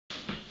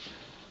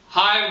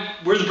Hi,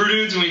 we're the Brew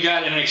Dudes and we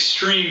got an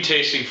extreme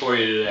tasting for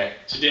you today.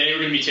 Today we're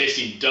going to be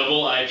tasting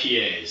double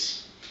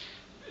IPAs.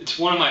 It's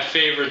one of my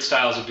favorite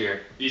styles of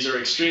beer. These are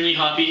extremely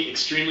hoppy,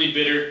 extremely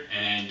bitter,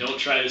 and don't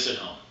try this at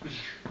home.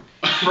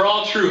 For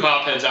all true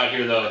hopheads out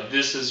here though,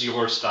 this is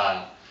your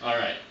style.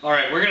 Alright,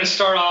 we're going to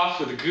start off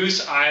with the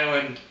Goose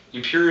Island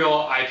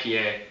Imperial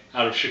IPA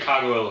out of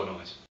Chicago,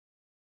 Illinois.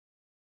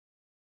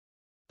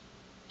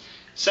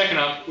 Second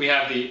up, we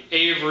have the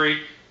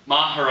Avery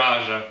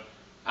Maharaja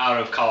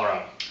out of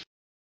Colorado.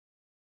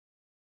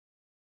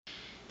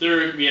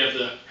 Third, we have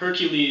the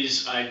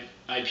Hercules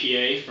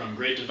IPA from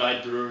Great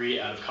Divide Brewery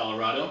out of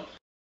Colorado.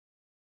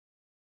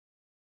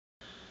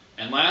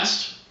 And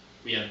last,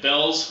 we have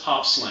Bell's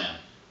Hopslam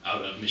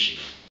out of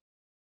Michigan.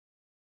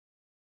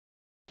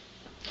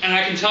 And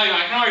I can tell you,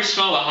 I can already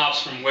smell the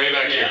hops from way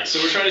back here. Yeah,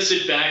 so we're trying to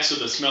sit back so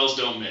the smells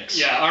don't mix.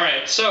 Yeah,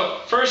 alright. So,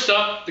 first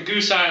up, the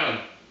Goose Island.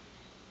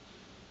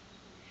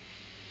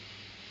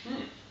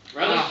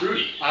 Rather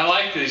fruity. I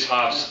like these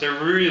hops.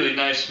 They're really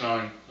nice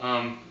smelling.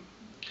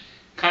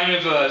 Kind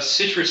of a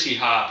citrusy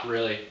hop,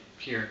 really,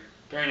 here.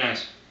 Very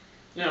nice.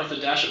 Yeah, with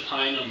a dash of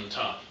pine on the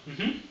top.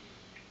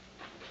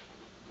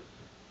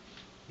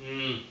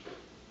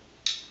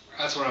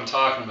 That's what I'm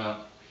talking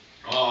about.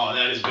 Oh,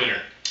 that is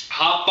bitter.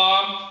 Hop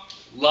bomb,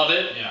 love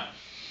it. Yeah.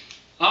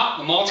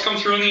 The malts come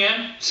through in the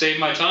end. Save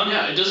my tongue.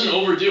 Yeah, it doesn't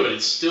overdo it.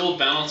 It still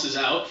balances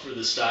out for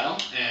the style,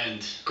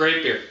 and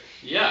great beer.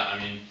 Yeah, I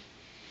mean,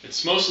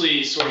 it's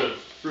mostly sort of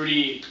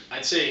fruity.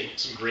 I'd say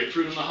some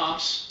grapefruit in the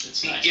hops.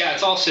 It's nice. Yeah,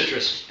 it's all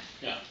citrus.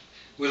 Yeah.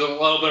 With a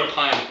little bit of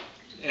pine,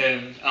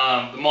 and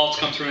the malts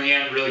come through in the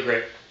end. Really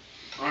great.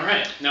 All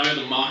right, now we have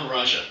the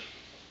Maharaja.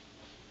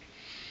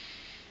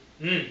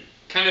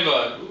 Kind of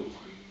a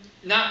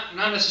not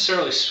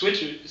necessarily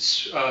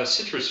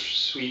citrus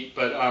sweet,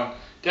 but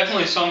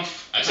definitely some.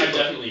 I'd say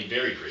definitely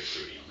very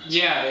grapefruity on that.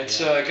 Yeah, it's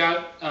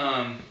got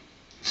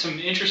some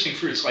interesting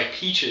fruits like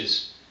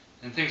peaches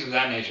and things of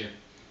that nature,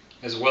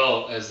 as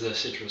well as the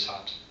citrus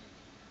hops.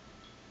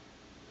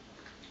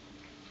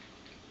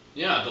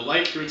 Yeah, the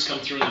light fruits come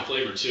through in the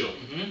flavor too.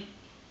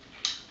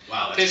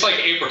 Wow, that's tastes like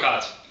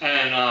apricots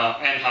and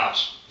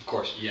hops, of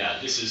course. Yeah,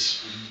 this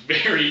is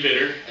very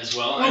bitter as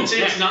well. I'd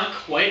say it's not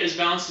quite as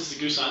balanced as the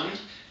Goose Island.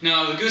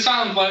 No, the Goose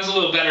Island blends a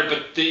little better,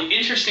 but the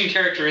interesting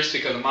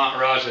characteristic of the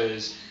Maharaja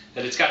is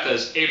that it's got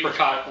those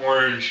apricot,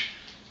 orange,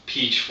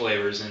 peach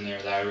flavors in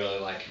there that I really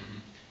like.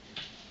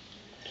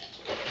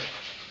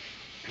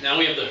 Now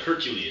we have the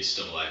Hercules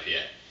double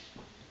IPA.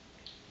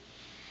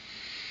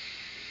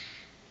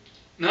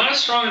 Not as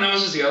strong a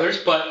nose as the others,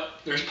 but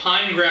there's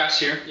pine and grass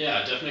here.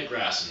 Yeah, definite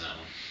grass in that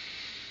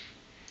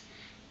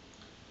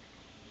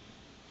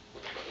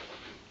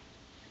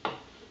one.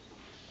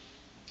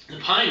 The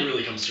pine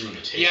really comes through in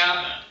the taste.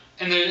 Yeah,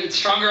 and it's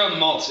stronger on the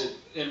malts.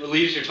 It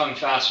relieves your tongue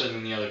faster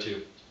than the other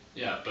two.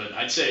 Yeah, but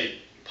I'd say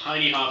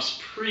piney hops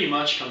pretty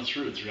much come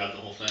throughout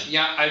the whole thing.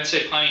 Yeah, I'd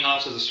say piney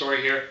hops is the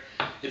story here.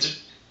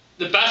 It's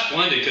the best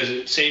blended because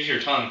it saves your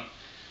tongue,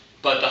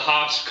 but the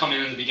hops come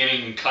in the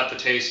beginning and cut the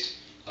taste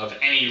of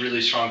any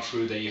really strong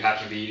food that you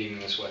happen to be eating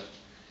this with.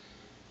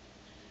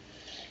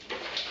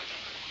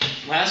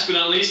 Last but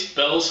not least,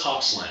 Bell's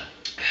Hopslam.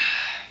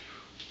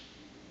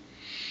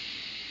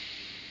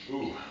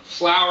 Ooh.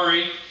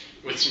 Flowery.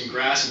 With some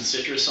grass and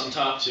citrus on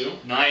top too.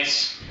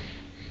 Nice.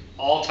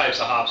 All types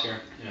of hops here.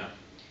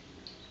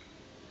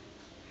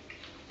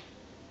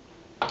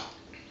 Yeah.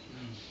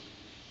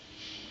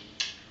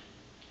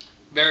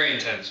 Very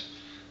intense.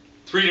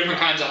 3 different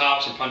kinds of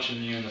hops are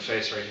punching you in the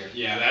face right here.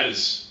 Yeah, that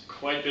is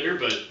quite bitter,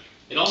 but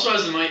it also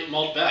has the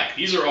malt back.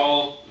 These are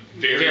all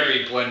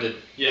very blended.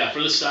 Yeah,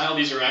 for the style,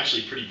 these are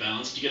actually pretty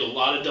balanced. You get a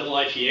lot of double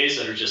IPAs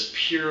that are just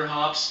pure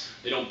hops.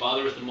 They don't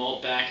bother with the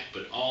malt back,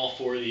 but all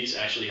 4 of these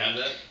actually have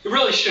that. It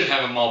really should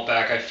have a malt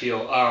back, I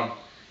feel.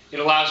 It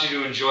allows you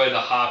to enjoy the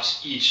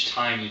hops each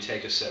time you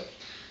take a sip.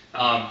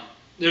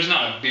 There's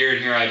not a beer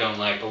in here I don't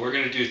like, but we're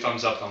going to do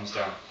thumbs up, thumbs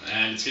down.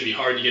 And it's going to be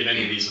hard to give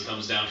any of these a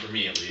thumbs down for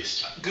me, at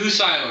least.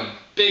 Goose Island,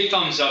 big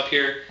thumbs up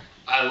here.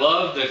 I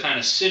love the kind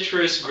of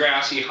citrus,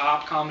 grassy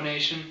hop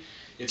combination.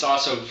 It's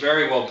also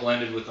very well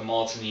blended with the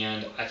malts in the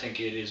end. I think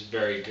it is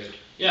very good.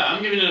 Yeah,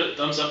 I'm giving it a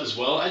thumbs up as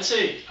well. I'd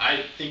say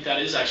I think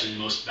that is actually the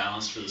most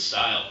balanced for the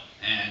style,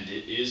 and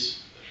it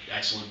is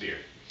excellent beer.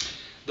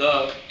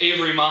 The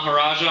Avery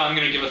Maharaja, I'm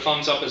going to give a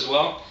thumbs up as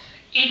well.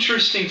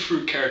 Interesting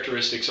fruit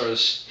characteristics are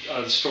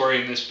the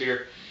story in this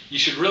beer. You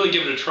should really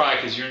give it a try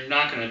because you're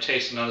not going to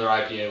taste another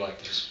IPA like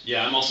this.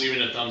 Yeah, I'm also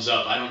giving it a thumbs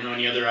up. I don't know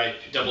any other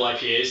double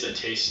IPAs that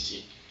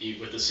taste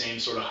with the same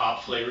sort of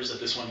hop flavors that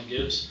this one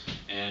gives,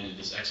 and it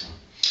is excellent.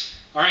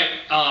 All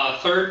right,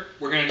 third,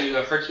 we're going to do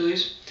the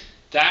Hercules.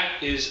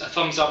 That is a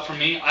thumbs up from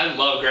me. I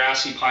love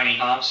grassy, piney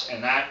hops,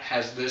 and that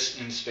has this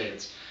in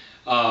spades.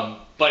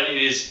 But it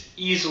is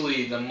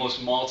easily the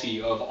most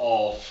malty of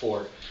all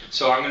 4.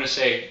 So I'm going to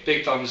say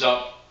big thumbs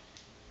up,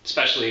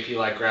 especially if you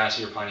like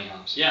grassy or piney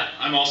hops. Yeah,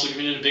 I'm also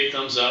giving it a big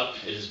thumbs up.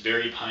 It is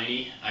very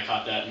piney. I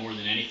caught that more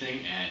than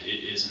anything, and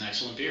it is an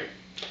excellent beer.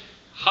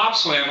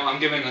 Hopslam, I'm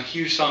giving a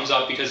huge thumbs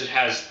up because it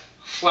has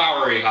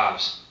flowery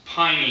hops.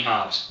 piney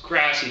hops,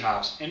 grassy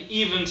hops, and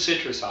even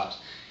citrus hops.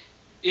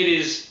 It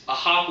is a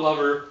hop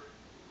lover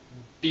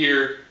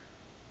beer.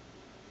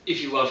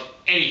 If you love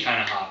any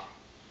kind of hop,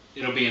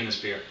 it'll be in this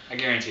beer. I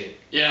guarantee it.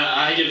 Yeah,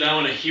 I give that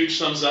one a huge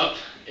thumbs up.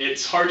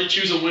 It's hard to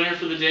choose a winner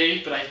for the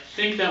day, but I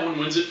think that one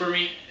wins it for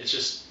me. It's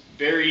just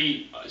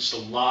just a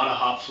lot of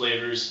hop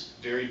flavors,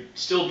 very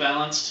still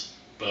balanced,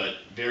 but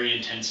very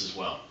intense as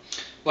well.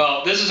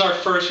 Well, this is our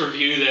first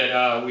review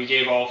that we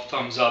gave all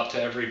thumbs up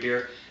to every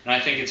beer, and I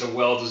think it's a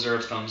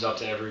well-deserved thumbs up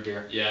to every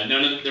beer. Yeah,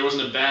 there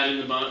wasn't a bad in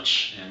the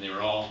bunch, and they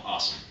were all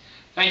awesome.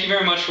 Thank you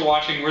very much for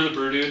watching. We're the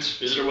Brew Dudes.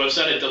 Visit our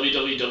website at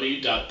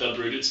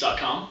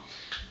www.thebrewdudes.com.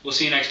 We'll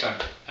see you next time.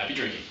 Happy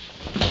drinking.